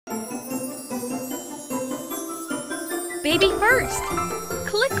Baby First!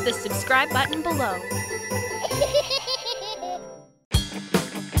 Click the subscribe button below.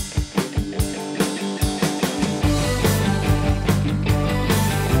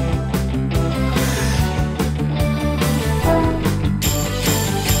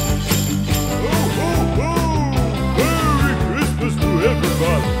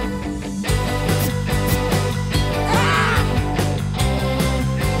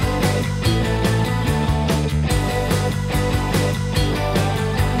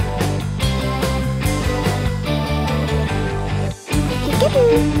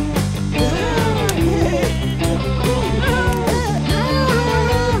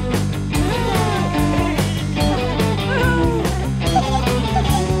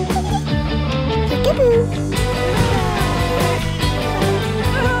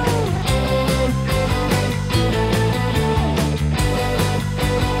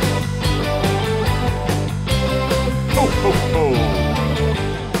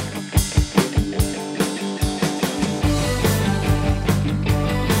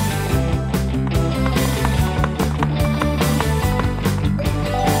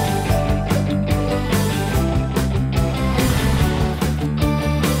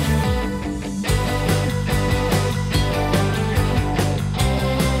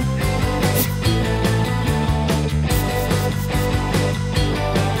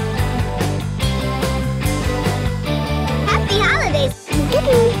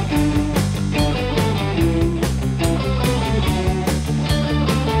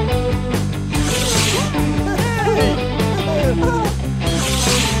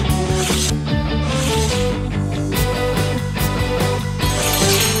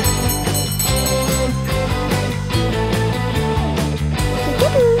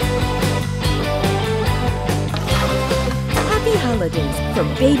 Holidays from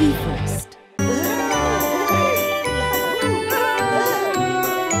BabyFirst.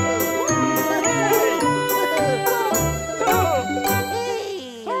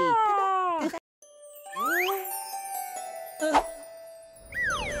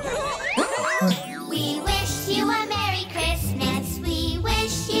 We wish you a Merry Christmas. We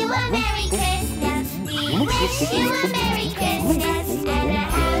wish you a Merry Christmas. We wish you a Merry Christmas and a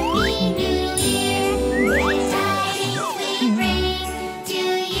Happy New Year. Good tidings we bring to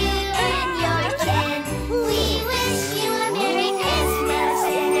you and your kin. We wish you a Merry Christmas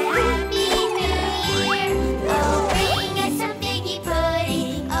and a Happy New Year. Oh, bring us some figgy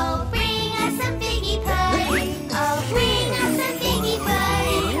pudding. Oh, bring us some figgy pudding. Oh, bring us some figgy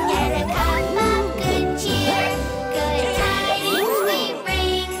pudding. Get a cup of good cheer. Good tidings we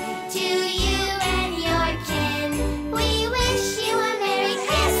bring to you and your kin. We wish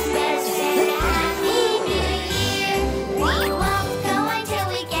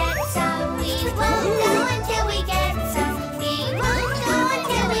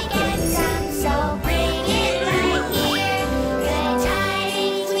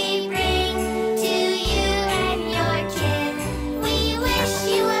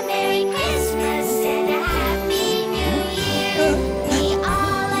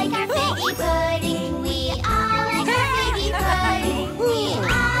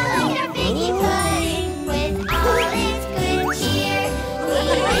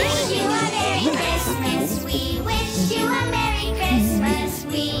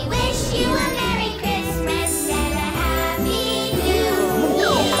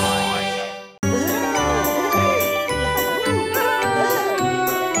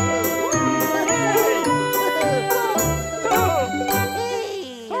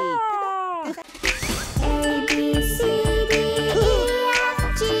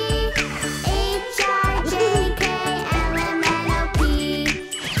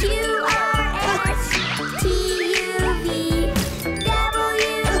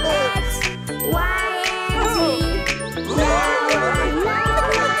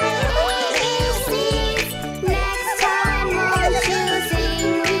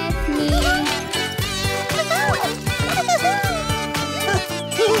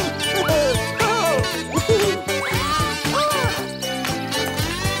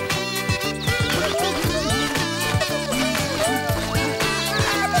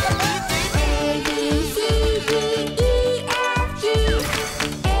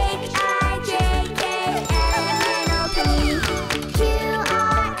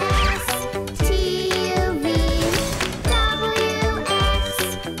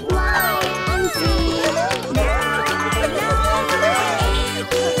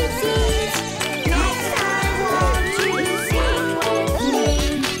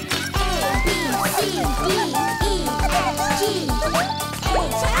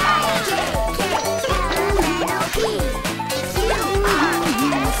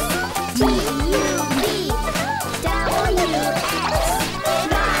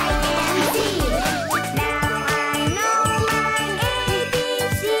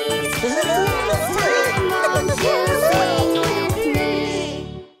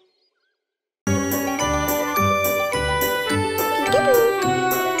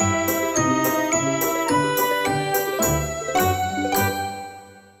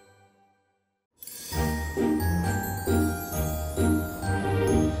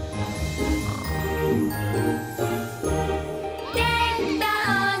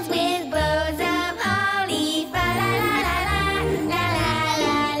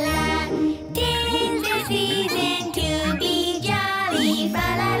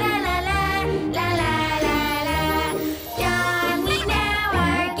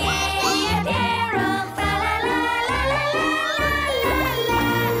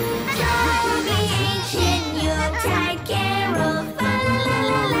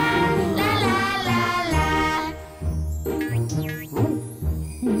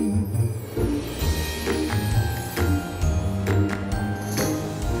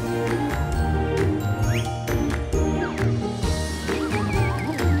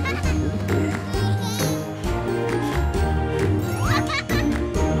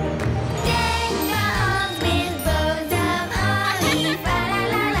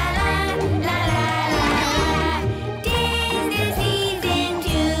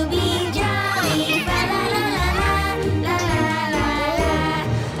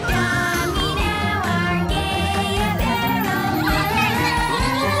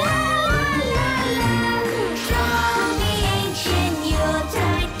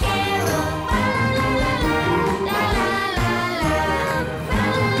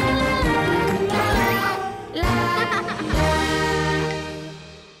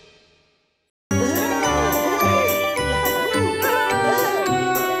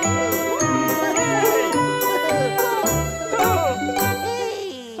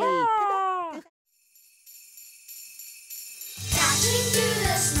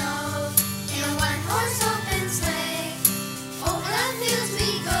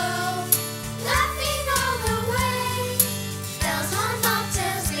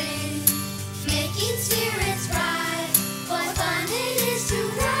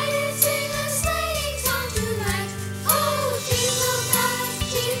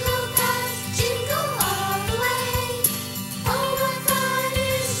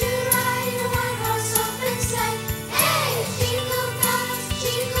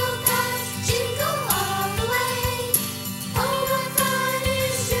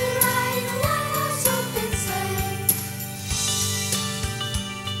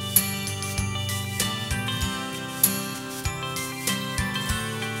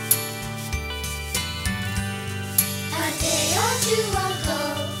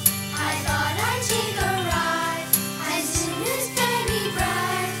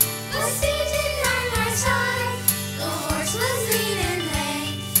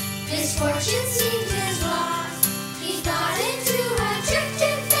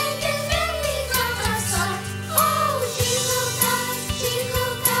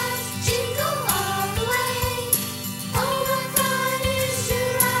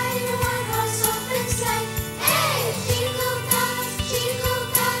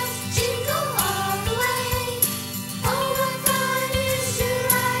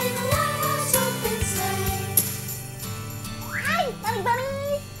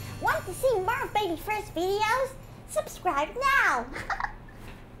BabyFirst videos? Subscribe now!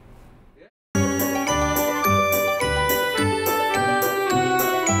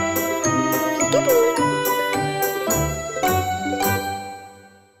 Peekaboo!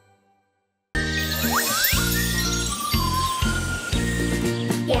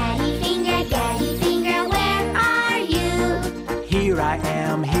 Daddy finger, where are you? Here I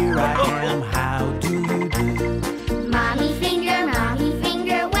am, how do you do? Mommy finger,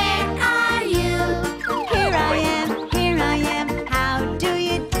 where are you? Here I am, how do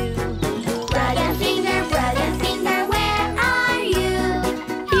you do? Brother finger, where are you?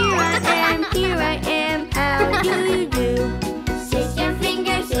 Here I am, how do you do? Sister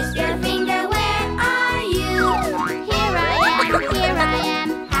finger, where are you? Here I am,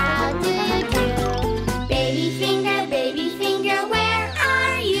 how do you do? Baby finger, where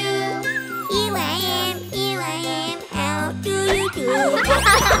are you? Here I am, how do you do?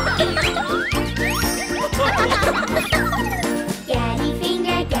 Daddy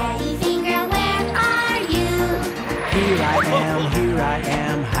finger, where are you? Here I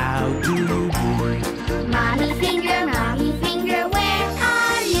am, how do you do? Mommy finger, where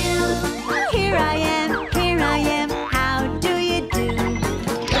are you? Here I am, how do you do?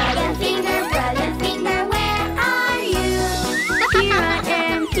 Brother finger, where are you?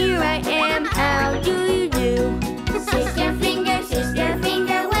 Here I am, how do you do? Sister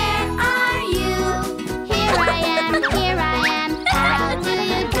finger, where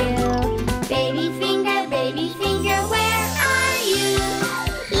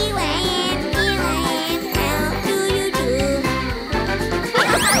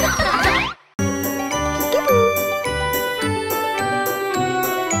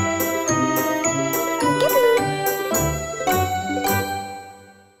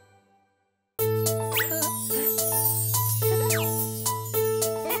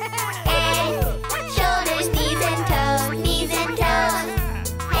Shoulders, knees and toes, knees and toes.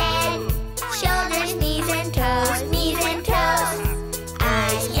 Head, shoulders, knees and toes, knees and toes.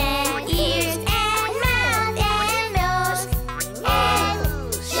 Eyes and ears and mouth and nose. Head,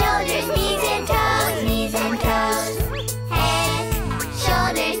 shoulders,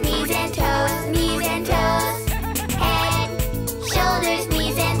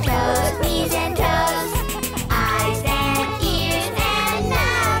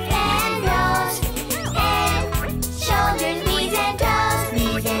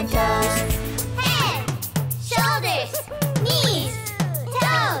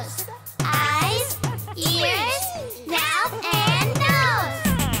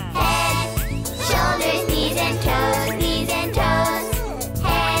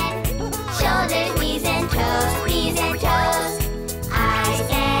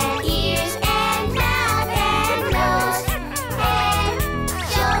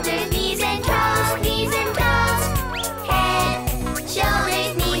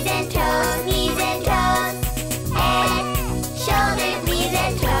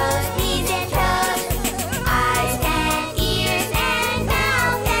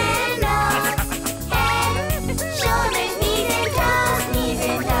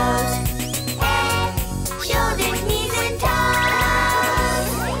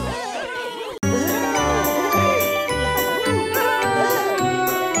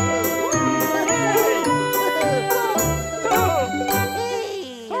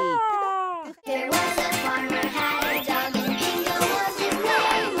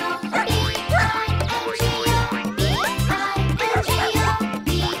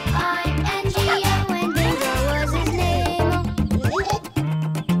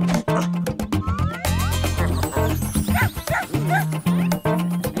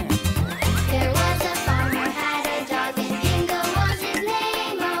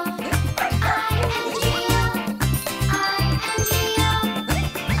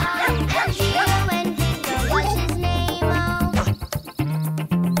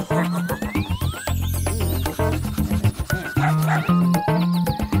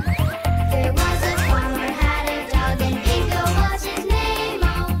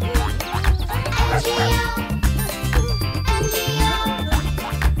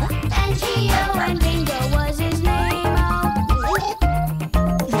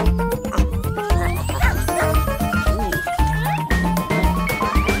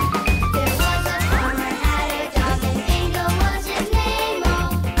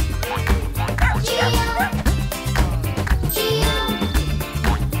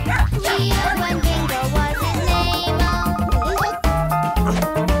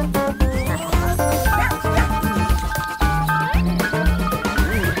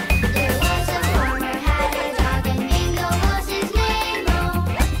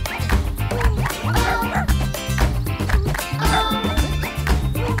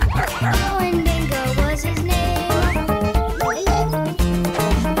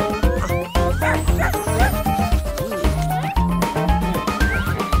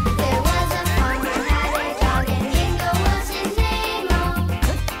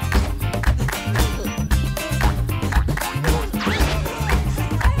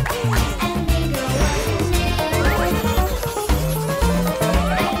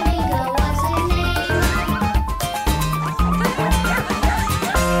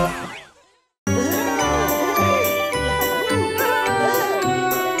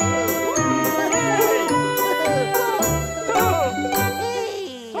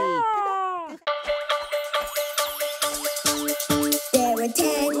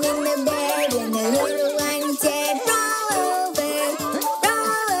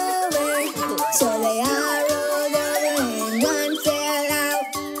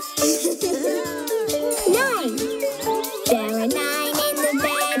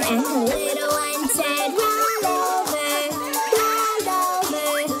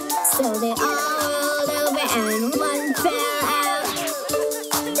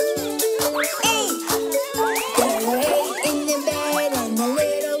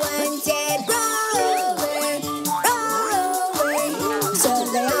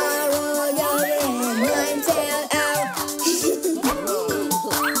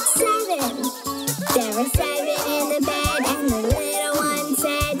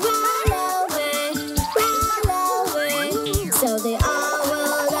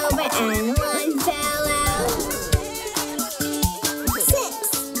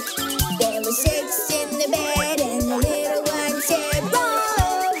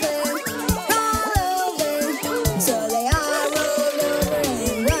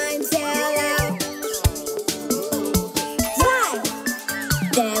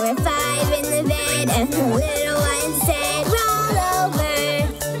 There were 5 in the bed, and the little one said, roll over,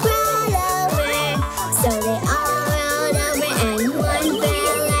 roll over. So they all rolled over, and one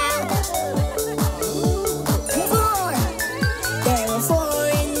fell out. 4. There were 4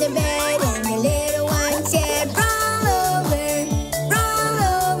 in the bed, and the little one said, roll over, roll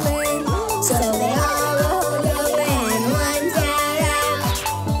over. So they all rolled over, and one fell out.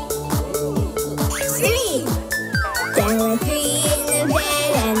 3. There were 3 in the bed,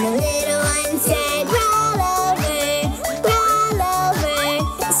 and the little one said, roll over,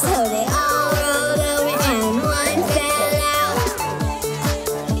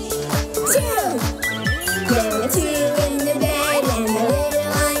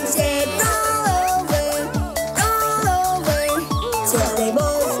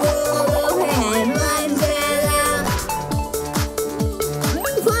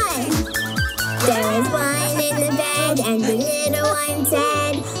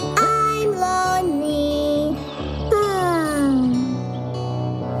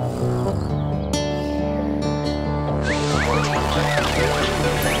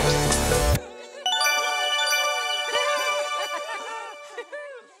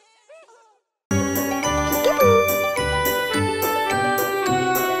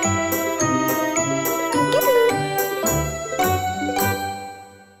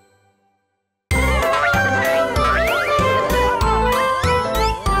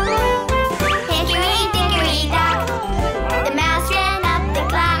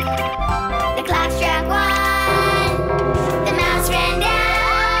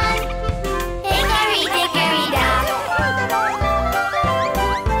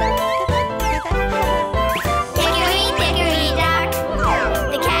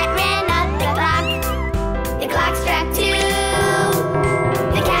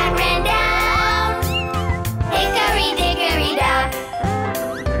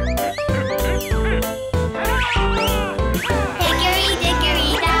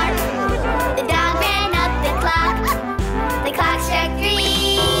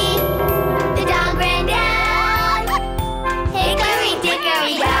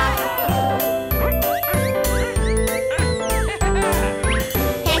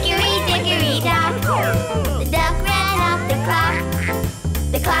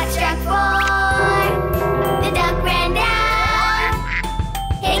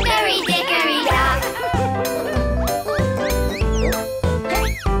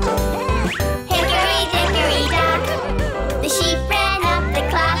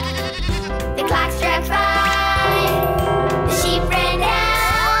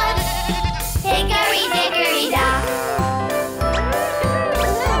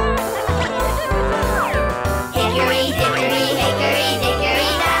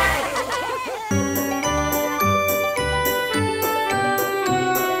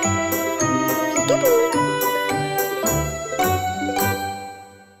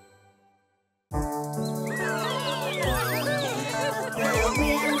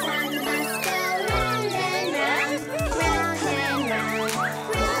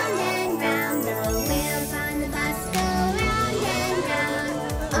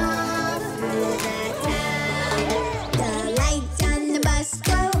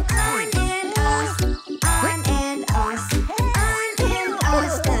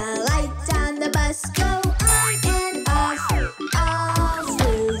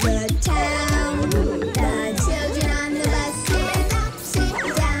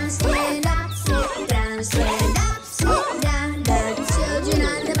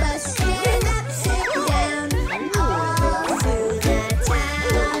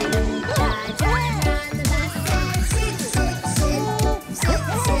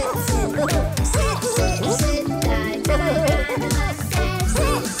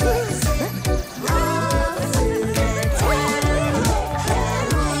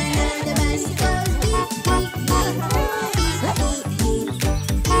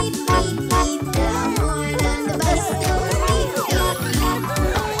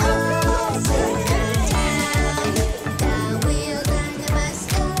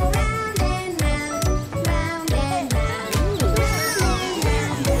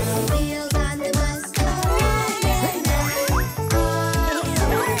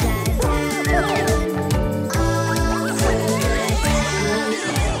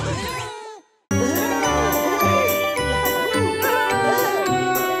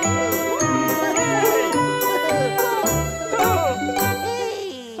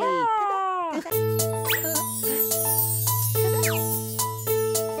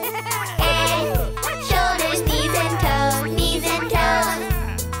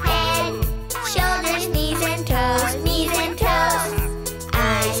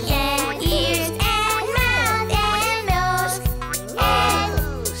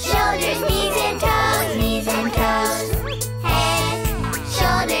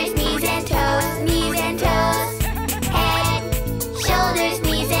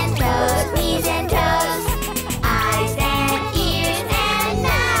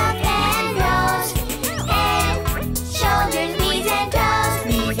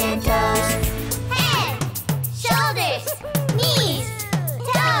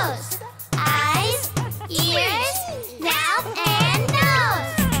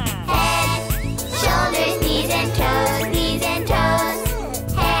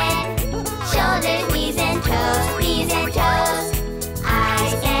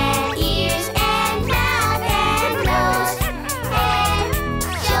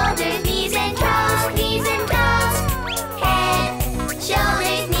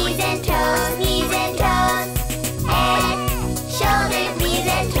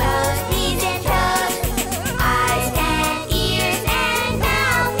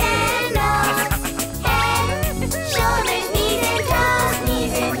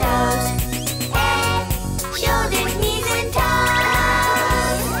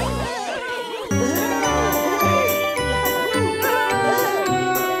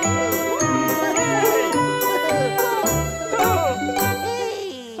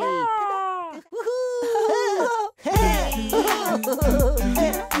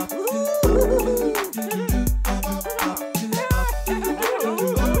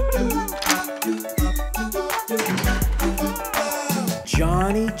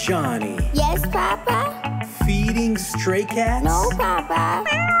 cats? No, Papa.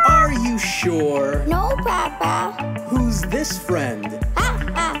 Are you sure? No, Papa. Who's this friend? Ha,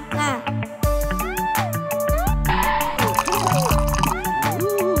 ha, ha.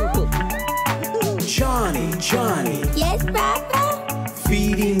 Johnny, Johnny. Yes, Papa.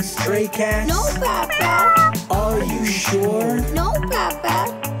 Feeding stray cats? No, Papa. Are you sure? No, Papa.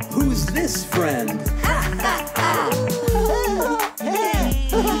 Who's this friend? Ha, ha, ha.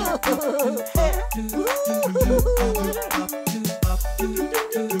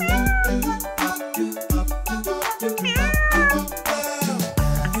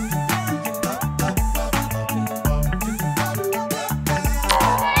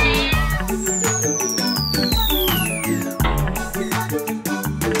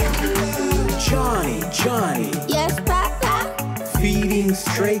 Johnny, Johnny. Yes, Papa. Feeding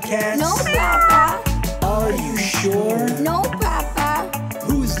stray cats? No, Papa. Are you sure? No, Papa.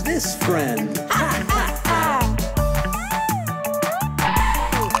 Who's this friend? Ha, ha, ha.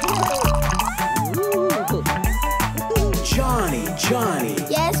 Johnny, Johnny.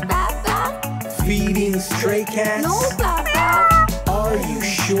 Yes, Papa. Feeding stray cats? No, Papa. Are you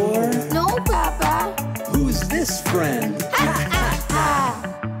sure? No, Papa. Who's this friend? Ha, ha, ha.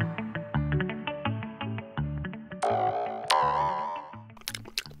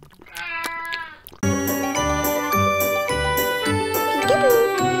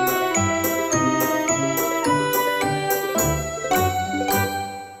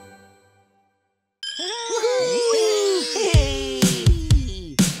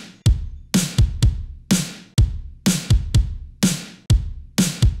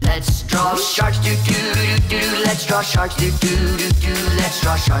 Let's draw sharks, do do do do. Let's draw sharks, do do do do. Let's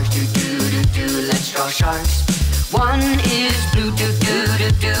draw sharks, do do do do. Let's draw sharks. One is blue, do do do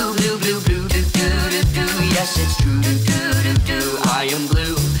do. Blue, blue, blue, do do do do. Yes, it's true, do do do do. I am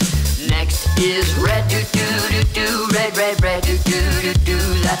blue. Next is red, do do do do. Red, red, red, do do do do.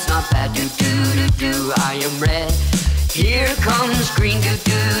 That's not bad, do do do do. I am red. Here comes green, do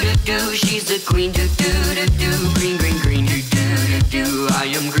do do do. She's the queen, do do do do. Green, green, green, do do do do. I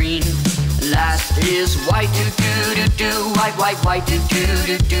am green. Last is white, do do do do. White, white, white, do do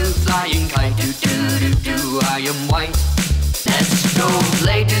do do. Flying kite, do do do do. I am white. Let's go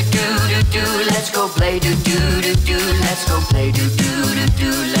play, do do do do. Let's go play, do do do do. Let's go play, do do do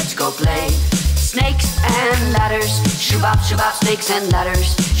do. Let's go play. Snakes and ladders, shoobop, shoobop, snakes and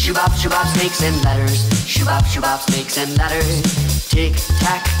ladders. Shoobop, shoobop, snakes and ladders. Shoobop, shoobop, snakes and ladders. Tic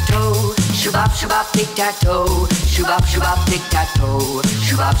tac toe, shoobop, shoobop, tic tac toe. Shoobop, shoobop, tic tac toe.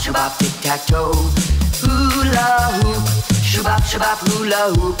 Shoobop, shoobop, tic tac toe. Hula hoop, shoobop, shoobop,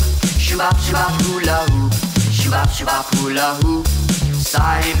 hula hoop. Shoobop, shoobop, hula hoop. Shoobop, shoobop, hula hoop.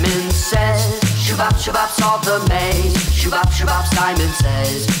 Simon says, shoobop, shoobop, solve the maze. Shoobop, shoobop, Simon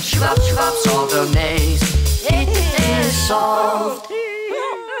says, shoobop, shoobop, solve the maze. It is solved.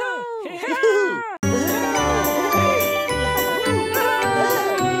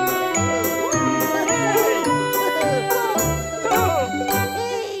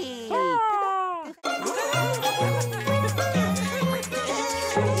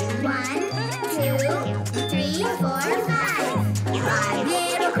 One, two, three, four, five. Five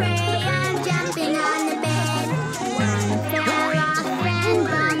little crayons jumping on the bed. One fell off and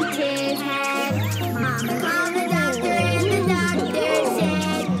bumped his head. Mama called the doctor and the doctor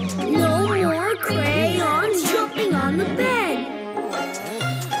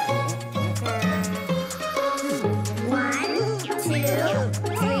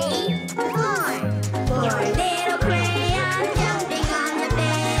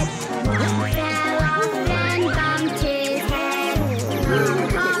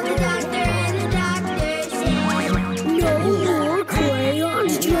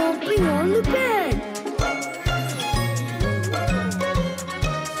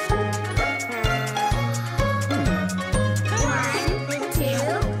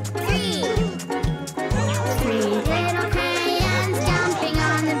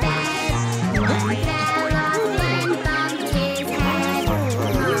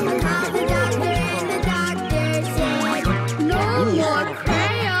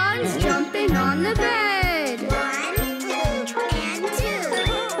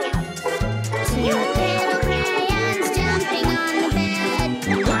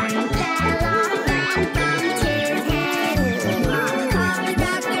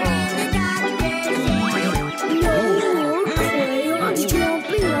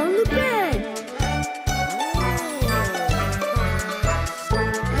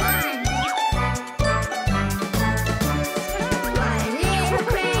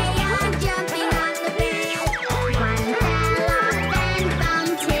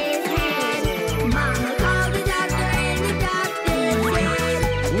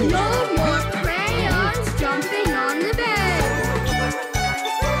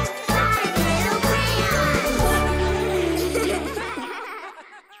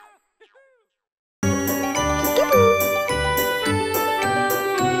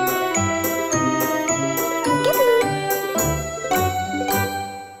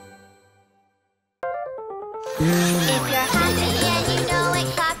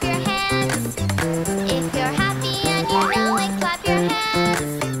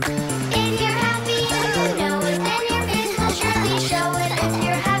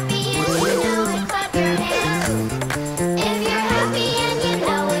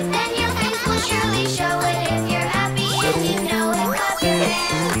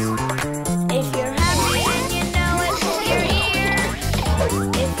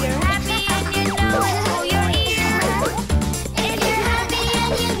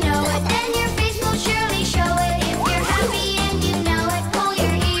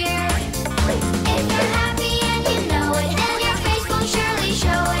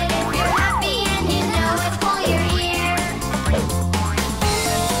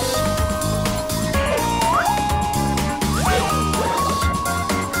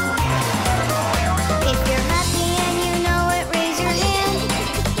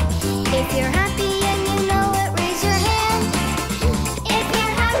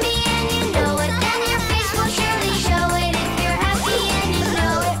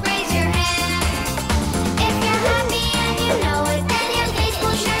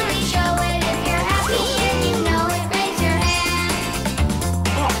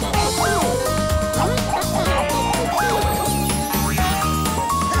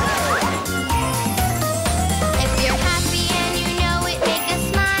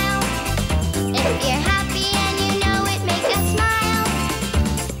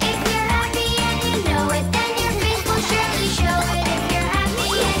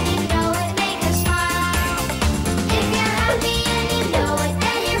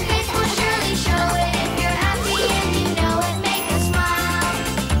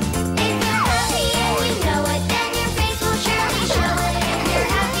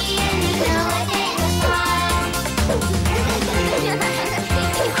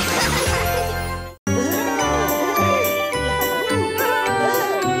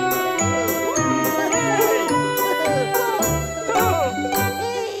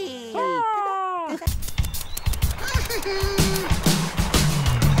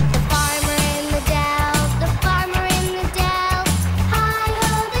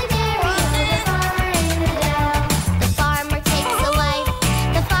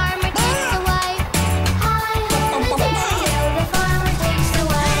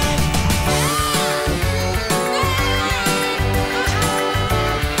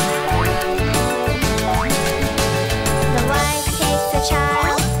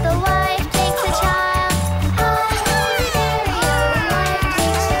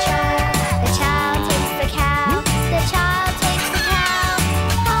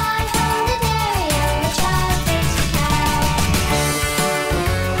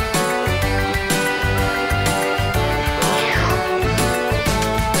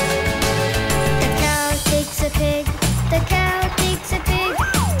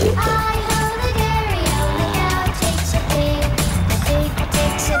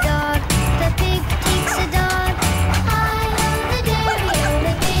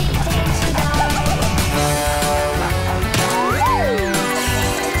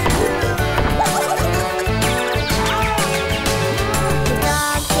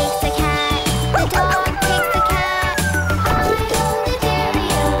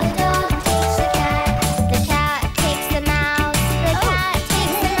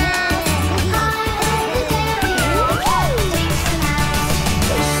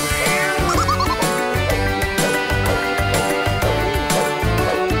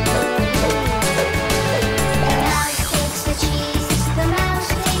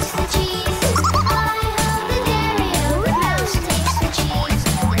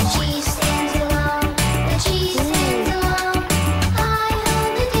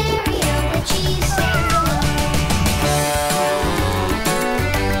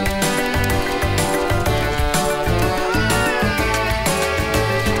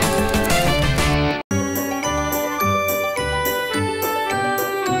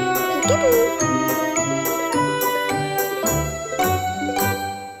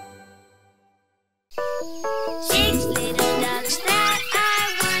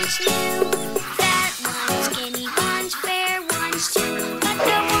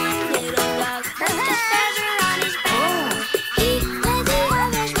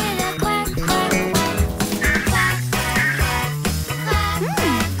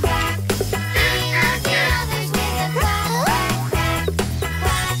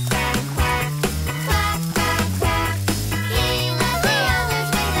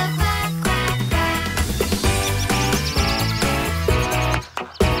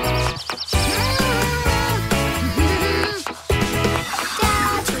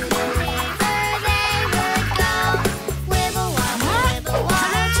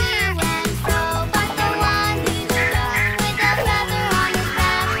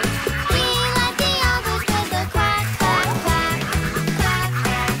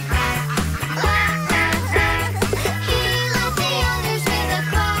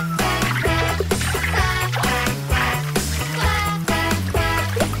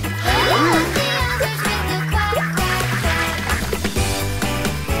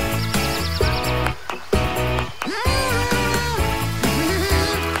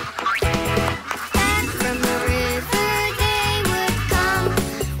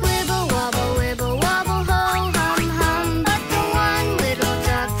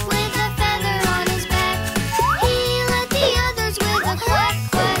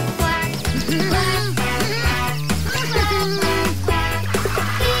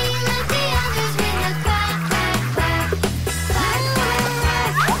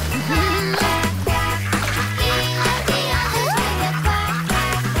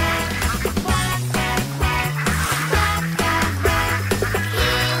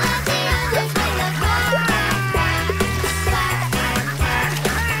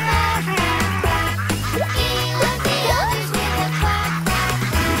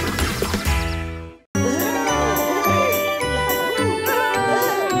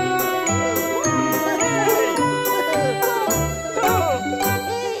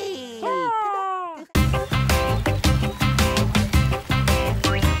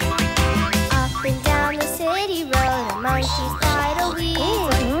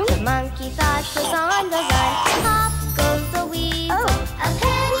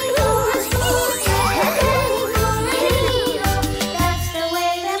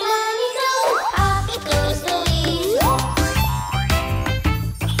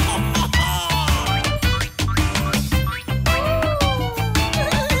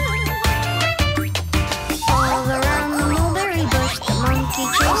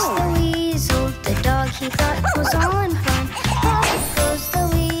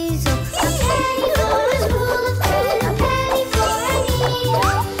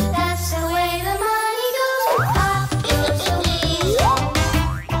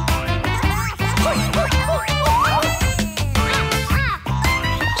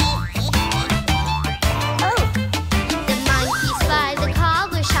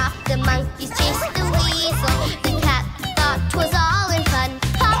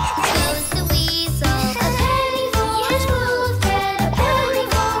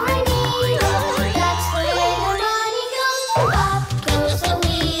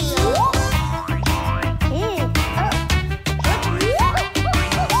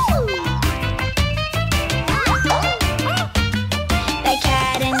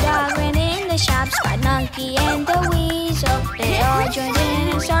Mickey and the Weasel, they all joined in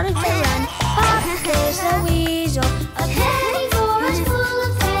and started to run. Pop goes the Weasel, a penny for us full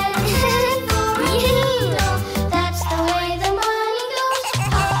of pennies, penny for a needle. That's the way the money goes.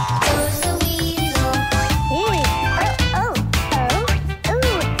 Pop goes the Weasel. A penny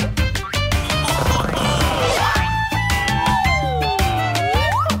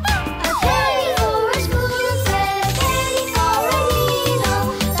for a spoon of thread, a penny for a needle.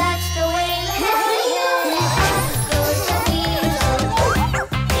 That's the way the money goes. Pop goes the Weasel.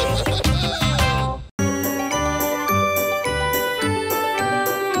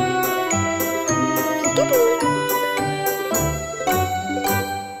 Peekaboo.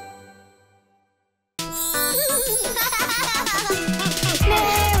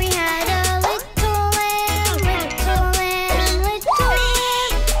 Mary had a little lamb, little lamb, little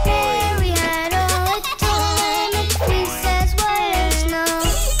lamb. Mary had a little lamb, its fleece as white as snow.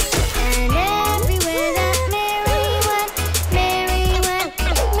 And everywhere that Mary went, Mary went,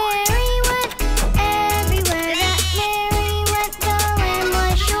 Mary went. Everywhere that Mary went, the lamb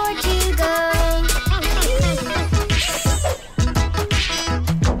was sure to go.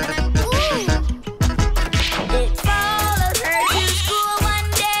 It followed her to school one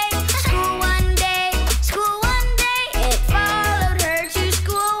day, school one day, school one day. It followed her to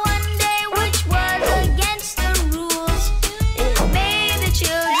school one day, which was against the rules. It made the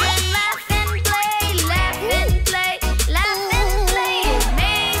children laugh and play, laugh and play, laugh and play. It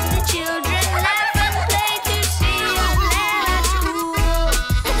made the children laugh and play to see a lamb at school.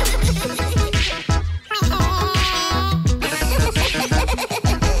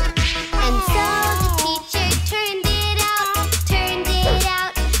 And so the teacher turned it out, turned it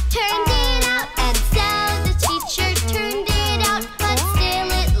out, turned it out. And so the teacher turned it out, but still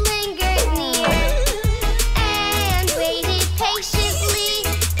it lingered near. And waited patiently,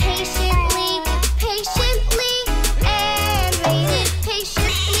 patiently, patiently. And waited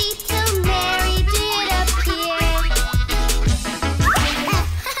patiently till Mary did appear.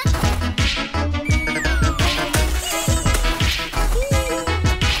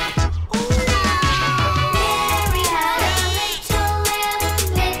 Mary had a little lamb,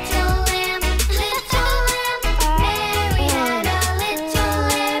 little lamb, little lamb. Mary had a little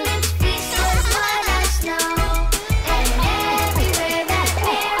lamb, its fleece was white as snow. And everywhere that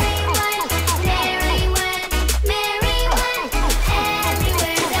Mary went, Mary went, Mary went.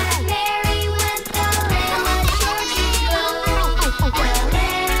 Everywhere that Mary went, the lamb was sure to go. The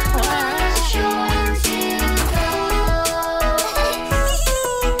lamb was sure to go.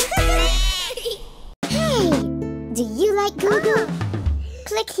 Hey, do you like Goo Goo?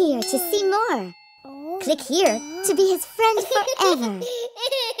 Click here to see more. Click here to be his friend forever.